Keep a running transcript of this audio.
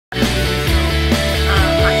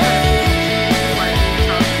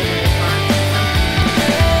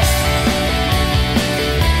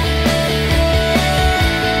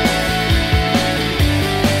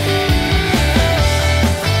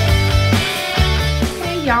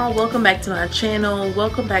Hey y'all, welcome back to my channel.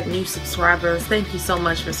 Welcome back new subscribers. Thank you so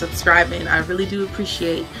much for subscribing. I really do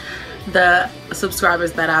appreciate the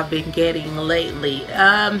subscribers that I've been getting lately.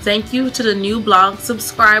 Thank you to the new blog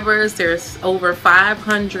subscribers. There's over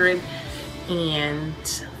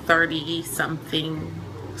 530 something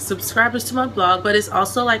subscribers to my blog, but it's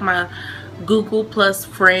also like my Google Plus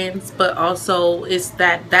friends, but also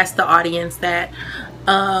that's the audience that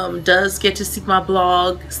does get to see my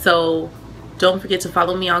blog. So don't forget to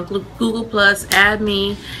follow me on Google Plus, add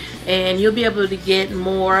me, and you'll be able to get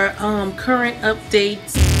more current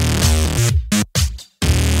updates.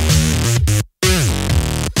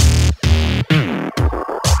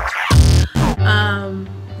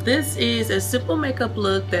 This is a simple makeup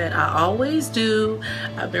look that I always do.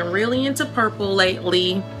 I've been really into purple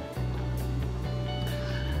lately.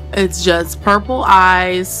 It's just purple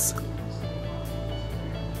eyes,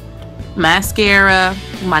 mascara,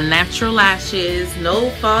 my natural lashes, no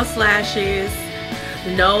false lashes,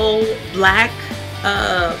 no black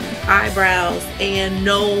eyebrows, and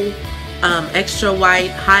no extra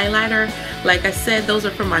white highlighter. Like I said, those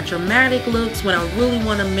are for my dramatic looks, when I really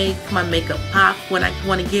want to make my makeup pop, when I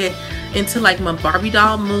want to get into like my Barbie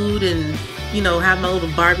doll mood and, you know, have my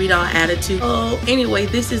little Barbie doll attitude. Oh, anyway,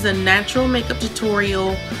 this is a natural makeup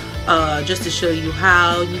tutorial just to show you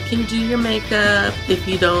how you can do your makeup if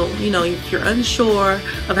you don't, you know, if you're unsure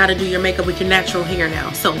of how to do your makeup with your natural hair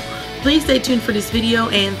now. So please stay tuned for this video,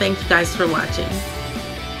 and thank you guys for watching.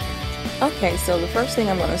 Okay, so the first thing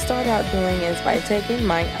I'm going to start out doing is by taking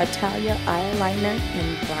my Italia eyeliner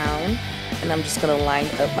in brown, and I'm just going to line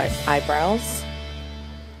up my eyebrows.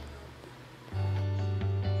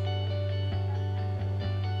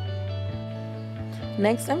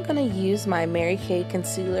 Next, I'm going to use my Mary Kay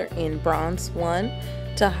concealer in bronze 1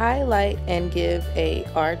 to highlight and give a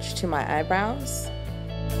arch to my eyebrows.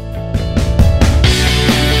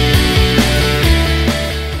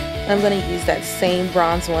 I'm going to use that same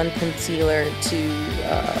bronze 1 concealer to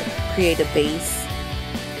create a base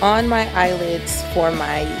on my eyelids for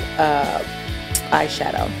my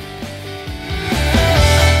eyeshadow.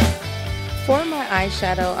 For my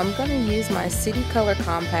eyeshadow, I'm going to use my City Color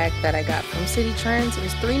Compact that I got from City Trends. It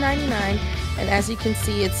was $3.99, and as you can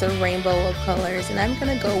see, it's a rainbow of colors, and I'm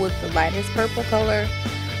going to go with the lightest purple color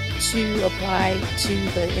to apply to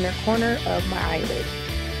the inner corner of my eyelid.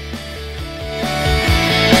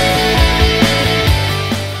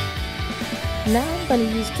 Now I'm going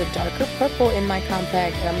to use the darker purple in my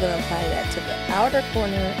compact, and I'm going to apply that to the outer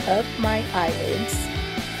corner of my eyelids.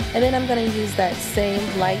 And then I'm going to use that same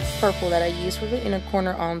light purple that I used for the inner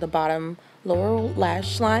corner on the bottom lower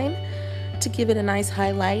lash line to give it a nice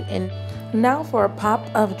highlight. And now for a pop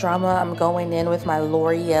of drama, I'm going in with my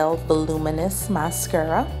L'Oreal Voluminous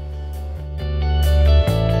Mascara.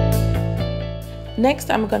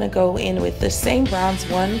 Next, I'm going to go in with the same bronze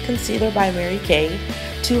 1 concealer by Mary Kay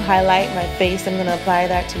to highlight my face. I'm going to apply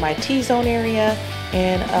that to my T-zone area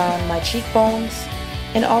and my cheekbones,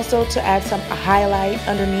 and also to add some highlight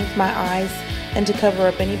underneath my eyes. And to cover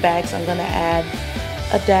up any bags, I'm going to add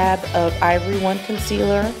a dab of Ivory 1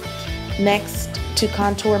 concealer. Next, to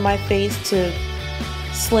contour my face, to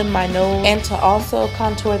slim my nose, and to also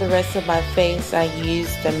contour the rest of my face, I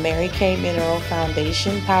used the Mary Kay Mineral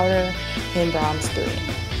Foundation Powder in bronze 3.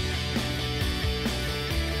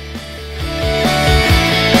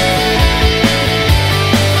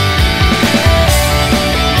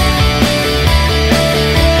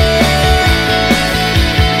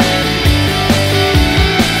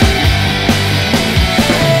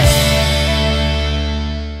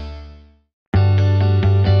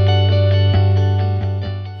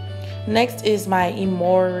 Next is my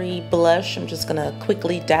Imori blush. I'm just gonna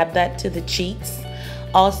quickly dab that to the cheeks.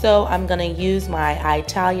 Also, I'm gonna use my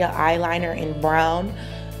Italia eyeliner in brown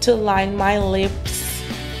to line my lips.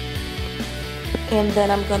 And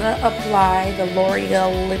then I'm gonna apply the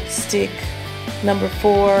L'Oreal lipstick number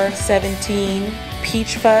 417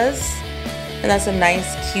 Peach Fuzz. And that's a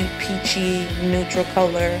nice, cute, peachy, neutral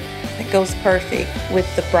color that goes perfect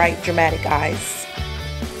with the bright, dramatic eyes.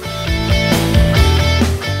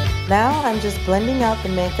 Now I'm just blending out the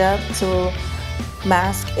makeup to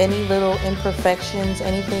mask any little imperfections,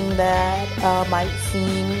 anything that might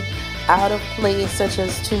seem out of place, such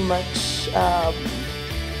as too much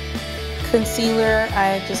concealer.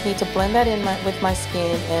 I just need to blend that in with my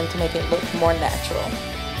skin and to make it look more natural.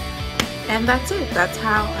 And that's it. That's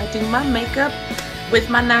how I do my makeup with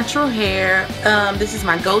my natural hair. This is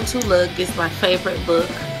my go-to look. It's my favorite look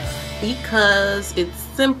because it's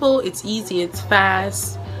simple, it's easy, it's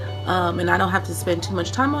fast. And I don't have to spend too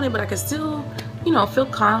much time on it, but I can still, you know, feel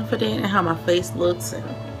confident in how my face looks. And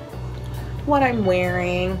what I'm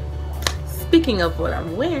wearing. Speaking of what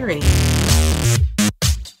I'm wearing,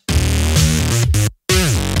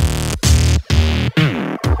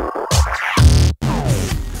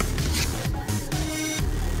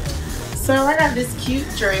 so I got this cute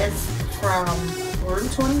dress from Room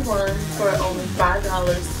 21 for only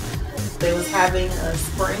 $5. They was having a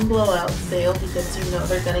spring blowout sale because you know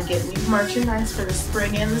they're gonna get new merchandise for the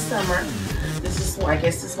spring and the summer. This is, well, I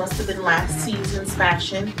guess this must have been last season's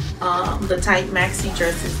fashion. The tight maxi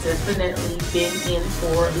dress has definitely been in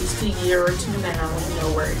for at least a year or two now, you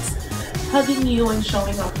know, where it's hugging you and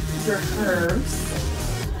showing off your curves.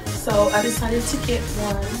 So I decided to get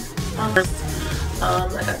one. I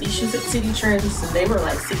got these shoes at City Trends and they were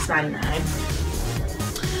like $6.99.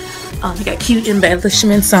 They got cute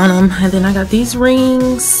embellishments on them, and then I got these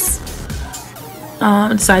rings.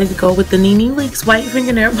 Decided to go with the Nene Leakes white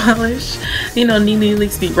fingernail polish. You know, Nene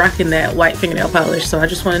Leakes be rocking that white fingernail polish, so I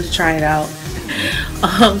just wanted to try it out.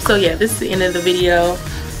 So yeah, this is the end of the video.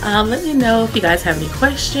 Let me know if you guys have any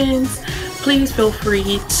questions. Please feel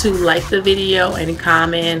free to like the video and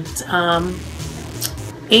comment.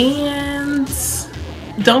 And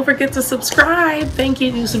don't forget to subscribe. Thank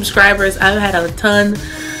you, new subscribers. I've had a ton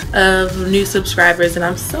of new subscribers and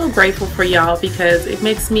I'm so grateful for y'all because it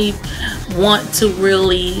makes me want to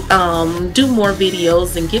really do more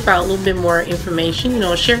videos and give out a little bit more information, you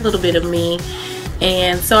know, share a little bit of me.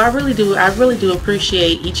 And so I really do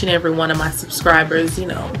appreciate each and every one of my subscribers. You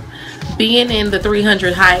know, being in the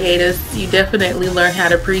 300 hiatus, you definitely learn how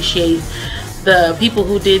to appreciate the people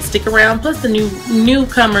who did stick around, plus the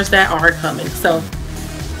newcomers that are coming. So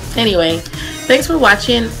anyway, thanks for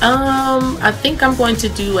watching. I think I'm going to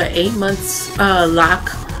do an 8 months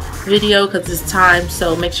lock video because it's time,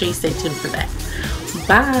 so make sure you stay tuned for that.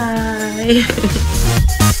 Bye.